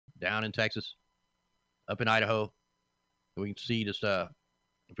down in Texas, up in Idaho. And we can see just,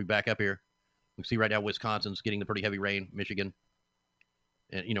 if we back up here, we can see right now Wisconsin's getting the pretty heavy rain, Michigan.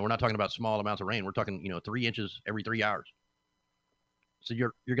 And, we're not talking about small amounts of rain. We're talking, 3 inches every 3 hours. So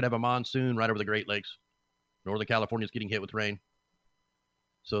you're going to have a monsoon right over the Great Lakes. Northern California is getting hit with rain.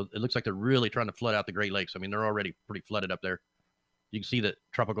 So it looks like they're really trying to flood out the Great Lakes. I mean, they're already pretty flooded up there. You can see that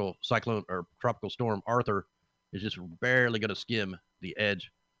tropical cyclone or tropical storm Arthur is just barely going to skim the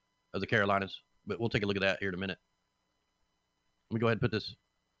edge of the Carolinas. But we'll take a look at that here in a minute. Let me go ahead and put this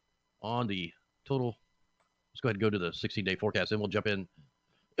on the total. Let's go ahead and go to the 16-day forecast. Then we'll jump in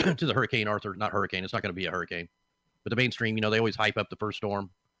to the Hurricane Arthur. Not hurricane. It's not going to be a hurricane. But the mainstream, they always hype up the first storm.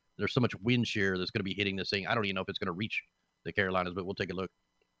 There's so much wind shear that's going to be hitting this thing. I don't even know if it's going to reach the Carolinas, but we'll take a look.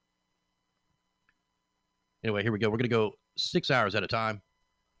 Anyway, here we go. We're going to go 6 hours at a time,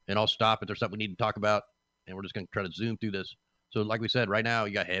 and I'll stop if there's something we need to talk about, and we're just going to try to zoom through this. So like we said, right now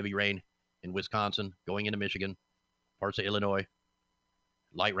you got heavy rain in Wisconsin, going into Michigan, parts of Illinois,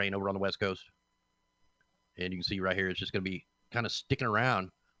 light rain over on the West Coast. And you can see right here, it's just going to be kind of sticking around,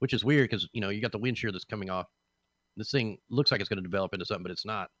 which is weird because, you got the wind shear that's coming off. This thing looks like it's going to develop into something, but it's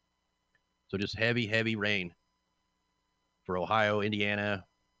not. So just heavy, heavy rain for Ohio, Indiana,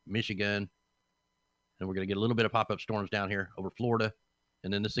 Michigan. And we're going to get a little bit of pop-up storms down here over Florida.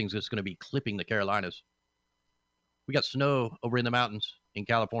 And then this thing's just going to be clipping the Carolinas. We got snow over in the mountains in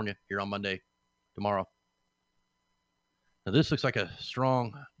California here on Monday, tomorrow. Now this looks like a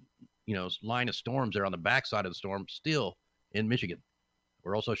strong, line of storms there on the backside of the storm, still in Michigan.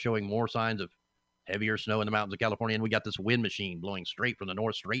 We're also showing more signs of heavier snow in the mountains of California. And we got this wind machine blowing straight from the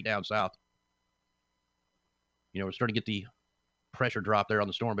north, straight down south. We're starting to get the pressure drop there on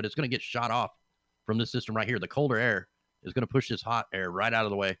the storm, but it's going to get shot off from this system right here. The colder air is going to push this hot air right out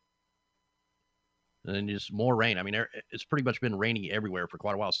of the way. And then just more rain. I mean, it's pretty much been raining everywhere for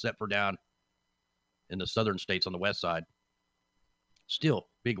quite a while, except for down in the southern states on the west side. Still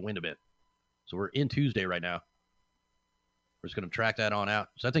big wind event. So we're in Tuesday right now. We're just going to track that on out.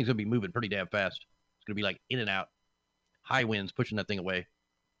 So that thing's going to be moving pretty damn fast. It's going to be like in and out. High winds pushing that thing away.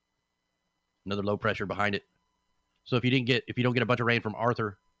 Another low pressure behind it. So if you don't get a bunch of rain from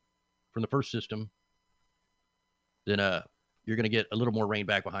Arthur from the first system, then you're going to get a little more rain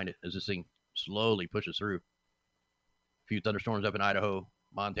back behind it as this thing slowly pushes through. A few thunderstorms up in Idaho,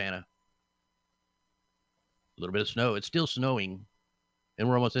 Montana. A little bit of snow. It's still snowing, and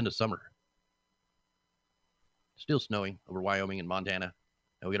we're almost into summer. Still snowing over Wyoming and Montana.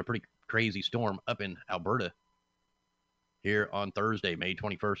 And we got a pretty crazy storm up in Alberta here on Thursday, May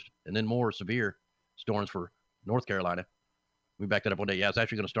 21st. And then more severe storms for North Carolina. We backed that up one day. Yeah, it's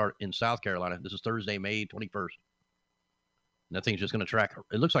actually going to start in South Carolina. This is Thursday, May 21st. And that thing's just going to track.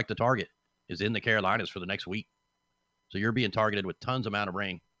 It looks like the target is in the Carolinas for the next week. So you're being targeted with tons amount of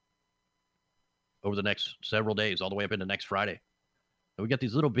rain over the next several days, all the way up into next Friday. And we got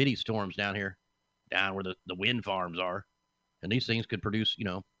these little bitty storms down here, down where the wind farms are. And these things could produce,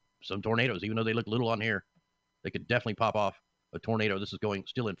 some tornadoes. Even though they look little on here, they could definitely pop off a tornado. This is going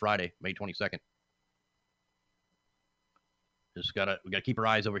still in Friday, May 22nd. We got to keep our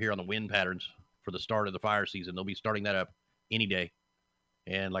eyes over here on the wind patterns for the start of the fire season. They'll be starting that up any day.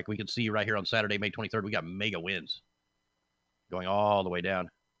 And like we can see right here on Saturday, May 23rd, we got mega winds going all the way down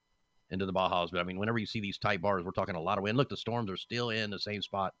into the Bajas. But I mean, whenever you see these tight bars, we're talking a lot of wind. Look, the storms are still in the same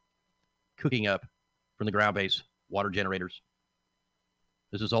spot, cooking up from the ground-based water generators.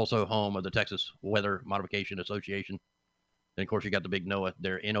 This is also home of the Texas Weather Modification Association. And of course, you got the big NOAA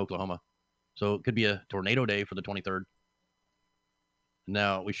there in Oklahoma. So it could be a tornado day for the 23rd.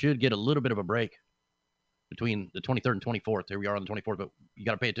 Now, we should get a little bit of a break between the 23rd and 24th. Here we are on the 24th, but you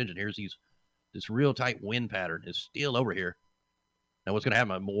got to pay attention. Here's this real tight wind pattern is still over here. Now, what's going to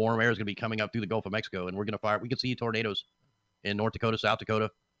happen? Warm air is going to be coming up through the Gulf of Mexico, and we're going to fire. We can see tornadoes in North Dakota, South Dakota,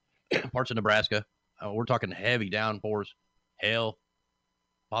 parts of Nebraska. We're talking heavy downpours, hail,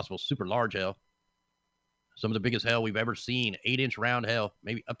 possible super large hail. Some of the biggest hail we've ever seen, 8-inch round hail,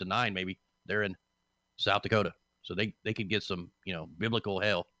 maybe up to 9, maybe. They're in South Dakota. So they could get some, biblical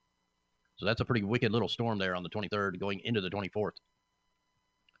hail. So that's a pretty wicked little storm there on the 23rd going into the 24th.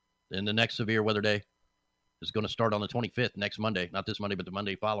 Then the next severe weather day is going to start on the 25th, next Monday. Not this Monday, but the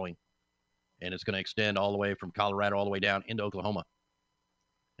Monday following. And it's going to extend all the way from Colorado all the way down into Oklahoma.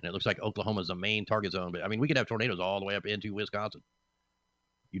 And it looks like Oklahoma is the main target zone. But, I mean, we could have tornadoes all the way up into Wisconsin.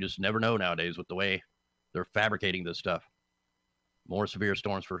 You just never know nowadays with the way they're fabricating this stuff. More severe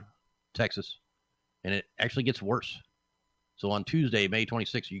storms for Texas. And it actually gets worse. So on Tuesday, May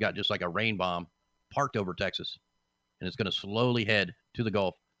 26th, you got just like a rain bomb parked over Texas. And it's going to slowly head to the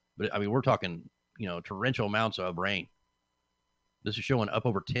Gulf. But, I mean, we're talking, torrential amounts of rain. This is showing up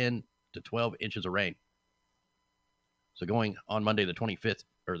over 10 to 12 inches of rain. So going on Monday the 25th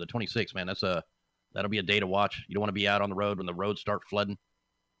or the 26th, man, that'll be a day to watch. You don't want to be out on the road when the roads start flooding.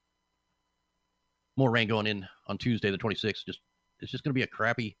 More rain going in on Tuesday the 26th. It's just going to be a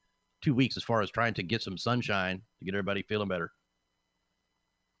crappy 2 weeks as far as trying to get some sunshine to get everybody feeling better.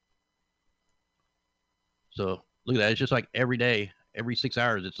 So look at that. It's just like every day, every 6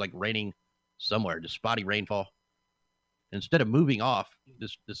 hours, it's like raining somewhere, just spotty rainfall. Instead of moving off,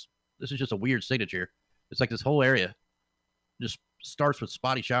 this is just a weird signature. It's like this whole area just starts with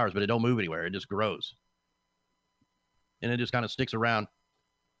spotty showers, but it don't move anywhere. It just grows. And it just kind of sticks around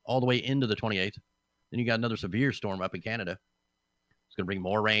all the way into the 28th. Then you got another severe storm up in Canada. It's going to bring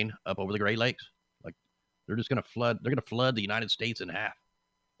more rain up over the Great Lakes. Like they're just going to flood. They're going to flood the United States in half.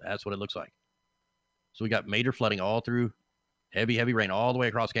 That's what it looks like. So we got major flooding all through, heavy rain all the way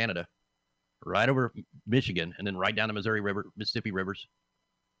across Canada, right over Michigan, and then right down the Missouri River, Mississippi rivers.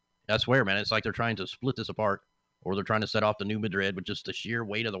 I swear, man, it's like they're trying to split this apart, or they're trying to set off the new Madrid with just the sheer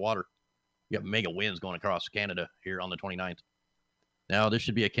weight of the water. We got mega winds going across Canada here on the 29th. Now, this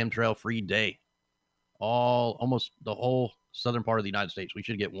should be a chemtrail-free day. Almost the whole southern part of the United States. We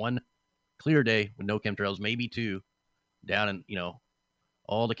should get one clear day with no chemtrails, maybe two down in,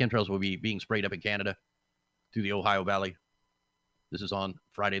 all the chemtrails will be being sprayed up in Canada through the Ohio Valley. This is on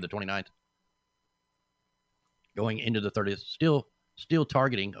Friday the 29th. Going into the 30th, still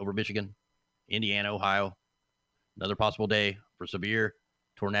targeting over Michigan, Indiana, Ohio. Another possible day for severe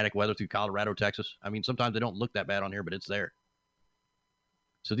tornadic weather through Colorado, Texas. I mean, sometimes they don't look that bad on here, but it's there.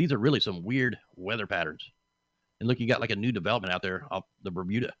 So these are really some weird weather patterns. And look, you got like a new development out there off the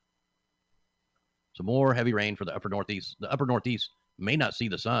Bermuda. So more heavy rain for the upper Northeast. The upper Northeast may not see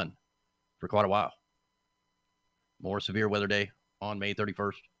the sun for quite a while. More severe weather day on May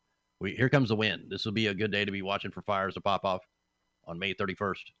 31st. Here comes the wind. This will be a good day to be watching for fires to pop off on May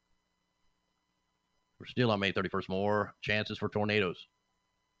 31st. We're still on May 31st. More chances for tornadoes.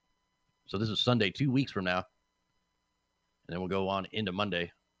 So this is Sunday, 2 weeks from now. And then we'll go on into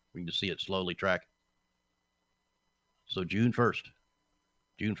Monday. We can just see it slowly track. So June 1st.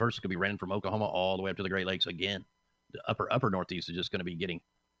 June 1st is going to be raining from Oklahoma all the way up to the Great Lakes again. The upper Northeast is just going to be getting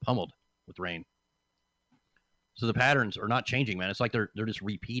pummeled with rain. So the patterns are not changing, man. It's like they're just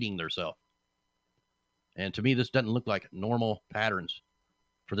repeating themselves. And to me, this doesn't look like normal patterns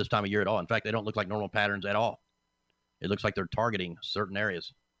for this time of year at all. In fact, they don't look like normal patterns at all. It looks like they're targeting certain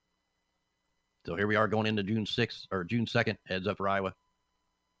areas. So here we are going into June 6th or June 2nd, heads up for Iowa,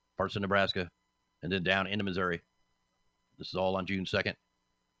 parts of Nebraska, and then down into Missouri. This is all on June 2nd.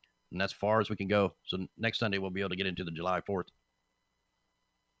 And that's far as we can go. So next Sunday, we'll be able to get into the July 4th.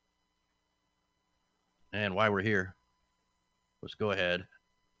 And while we're here, let's go ahead,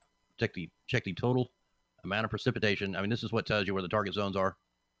 check the total amount of precipitation. I mean, this is what tells you where the target zones are.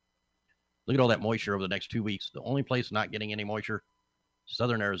 Look at all that moisture over the next 2 weeks. The only place not getting any moisture,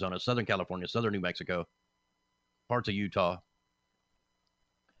 southern Arizona, southern California, southern New Mexico, parts of Utah.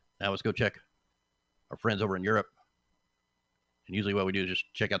 Now let's go check our friends over in Europe. And usually what we do is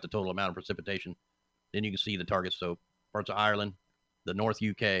just check out the total amount of precipitation. Then you can see the targets. So parts of Ireland, the North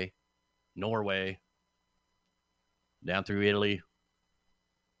UK, Norway, down through Italy.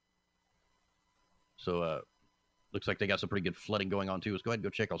 So looks like they got some pretty good flooding going on too. Let's go ahead and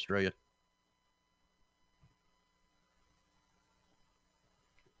go check Australia.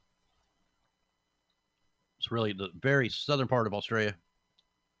 It's really the very southern part of Australia.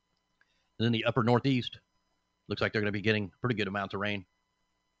 And then the upper Northeast. Looks like they're going to be getting pretty good amounts of rain.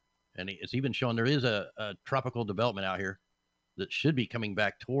 And it's even showing there is a tropical development out here that should be coming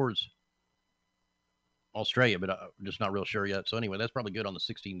back towards Australia, but I'm just not real sure yet. So anyway, that's probably good on the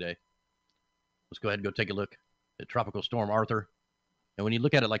 16-day. Let's go ahead and go take a look at Tropical Storm Arthur. And when you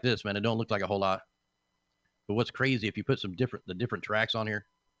look at it like this, man, it don't look like a whole lot. But what's crazy, if you put the different tracks on here,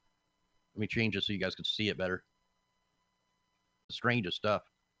 let me change it so you guys can see it better. The strangest stuff.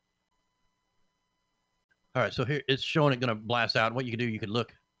 All right, so here it's showing it going to blast out. And what you can do, you can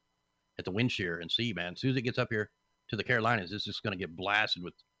look at the wind shear and see, man, as soon as it gets up here to the Carolinas, it's just going to get blasted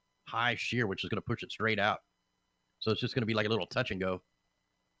with high shear, which is going to push it straight out. So it's just going to be like a little touch and go.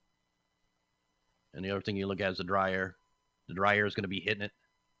 And the other thing you look at is the dry air. The dry air is going to be hitting it.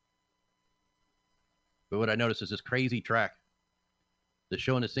 But what I noticed is this crazy track that's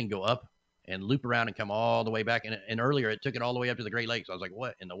showing this thing go up and loop around and come all the way back. And earlier, it took it all the way up to the Great Lakes. I was like,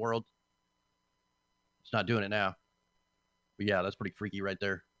 what in the world? It's not doing it now. But yeah, that's pretty freaky right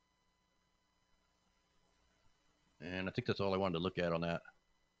there. And I think that's all I wanted to look at on that.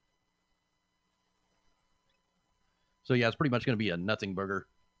 So yeah, it's pretty much going to be a nothing burger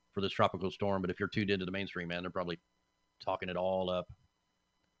for this tropical storm. But if you're tuned into the mainstream, man, they're probably talking it all up.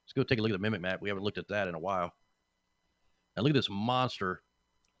 Let's go take a look at the mimic map. We haven't looked at that in a while. Now look at this monster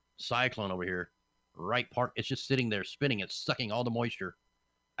cyclone over here. It's just sitting there spinning. It's sucking all the moisture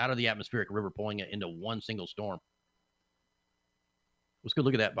out of the atmospheric river, pulling it into one single storm. Let's go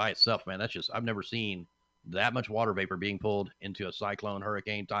look at that by itself, man. That's just, I've never seen that much water vapor being pulled into a cyclone,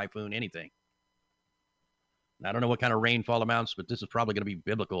 hurricane, typhoon, anything. Now, I don't know what kind of rainfall amounts, but this is probably going to be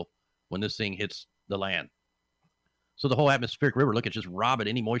biblical when this thing hits the land. So the whole atmospheric river, look, it's just robbing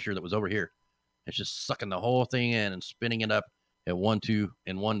any moisture that was over here. It's just sucking the whole thing in and spinning it up at 1-2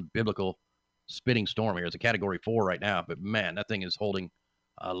 in one biblical spitting storm here. It's a category 4 right now, but man, that thing is holding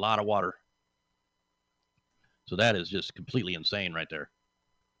a lot of water. So that is just completely insane right there.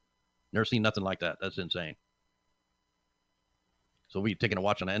 Never seen nothing like that. That's insane. So we'll be taking a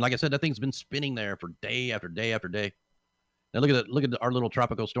watch on that. And like I said, that thing's been spinning there for day after day after day. Now look at that. Look at our little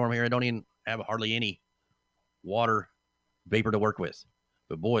tropical storm here. I don't even have hardly any water vapor to work with.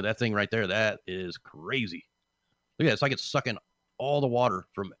 But boy, that thing right there, that is crazy. Look at that. It's like it's sucking all the water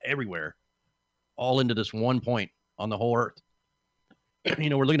from everywhere all into this one point on the whole earth. You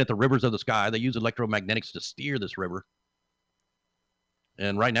know, we're looking at the rivers of the sky. They use electromagnetics to steer this river.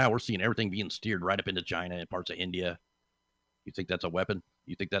 And right now we're seeing everything being steered right up into China and parts of India. You think that's a weapon?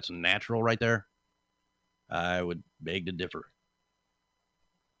 You think that's natural right there? I would beg to differ.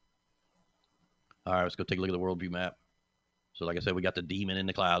 All right, let's go take a look at the worldview map. So like I said, we got the demon in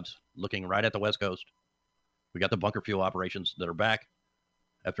the clouds looking right at the West Coast. We got the bunker fuel operations that are back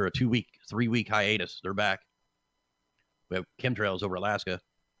after a 3-week hiatus. They're back. We have chemtrails over Alaska.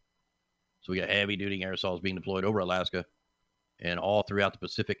 So we got heavy-duty aerosols being deployed over Alaska and all throughout the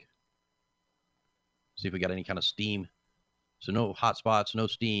Pacific. See if we got any kind of steam. So no hot spots, no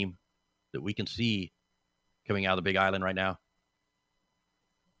steam that we can see coming out of the Big Island right now.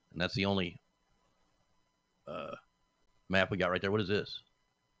 And that's the only map we got right there. What is this?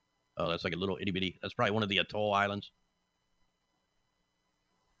 Oh, that's like a little itty-bitty. That's probably one of the atoll islands.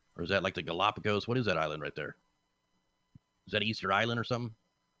 Or is that like the Galapagos? What is that island right there? Is that Easter Island or something?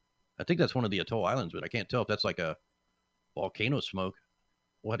 I think that's one of the atoll islands, but I can't tell if that's like a volcano smoke.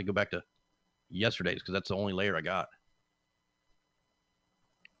 We'll have to go back to yesterday's because that's the only layer I got.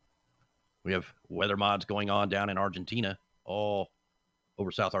 We have weather mods going on down in Argentina, all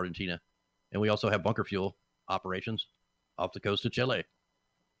over South Argentina. And we also have bunker fuel operations off the coast of Chile.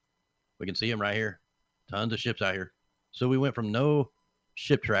 We can see them right here. Tons of ships out here. So we went from no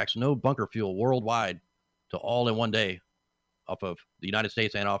ship tracks, no bunker fuel worldwide to all in one day off of the United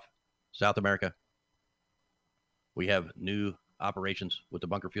States and off South America. We have new operations with the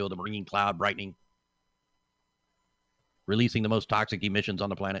bunker fuel, the marine cloud brightening, releasing the most toxic emissions on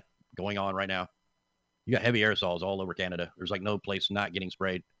the planet going on right now. You got heavy aerosols all over Canada. There's like no place not getting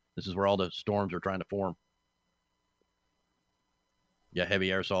sprayed. This is where all the storms are trying to form. Yeah, heavy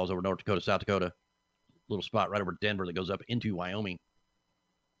aerosols over North Dakota, South Dakota. Little spot right over Denver that goes up into Wyoming.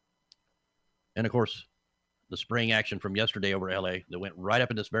 And of course, the spraying action from yesterday over LA that went right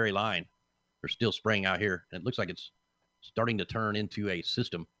up in this very line. They're still spraying out here. And it looks like it's starting to turn into a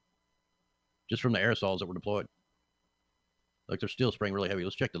system just from the aerosols that were deployed. Like they're still spraying really heavy.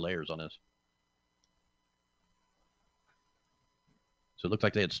 Let's check the layers on this. So it looked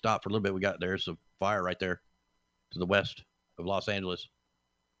like they had stopped for a little bit. We got there's a fire right there to the west of Los Angeles.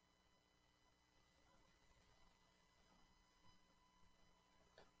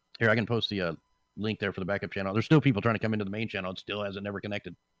 Here, I can post the link there for the backup channel. There's still people trying to come into the main channel. It still hasn't never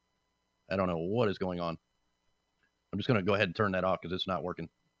connected. I don't know what is going on. I'm just going to go ahead and turn that off because it's not working.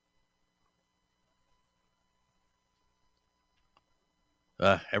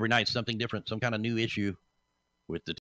 Every night, something different, some kind of new issue with the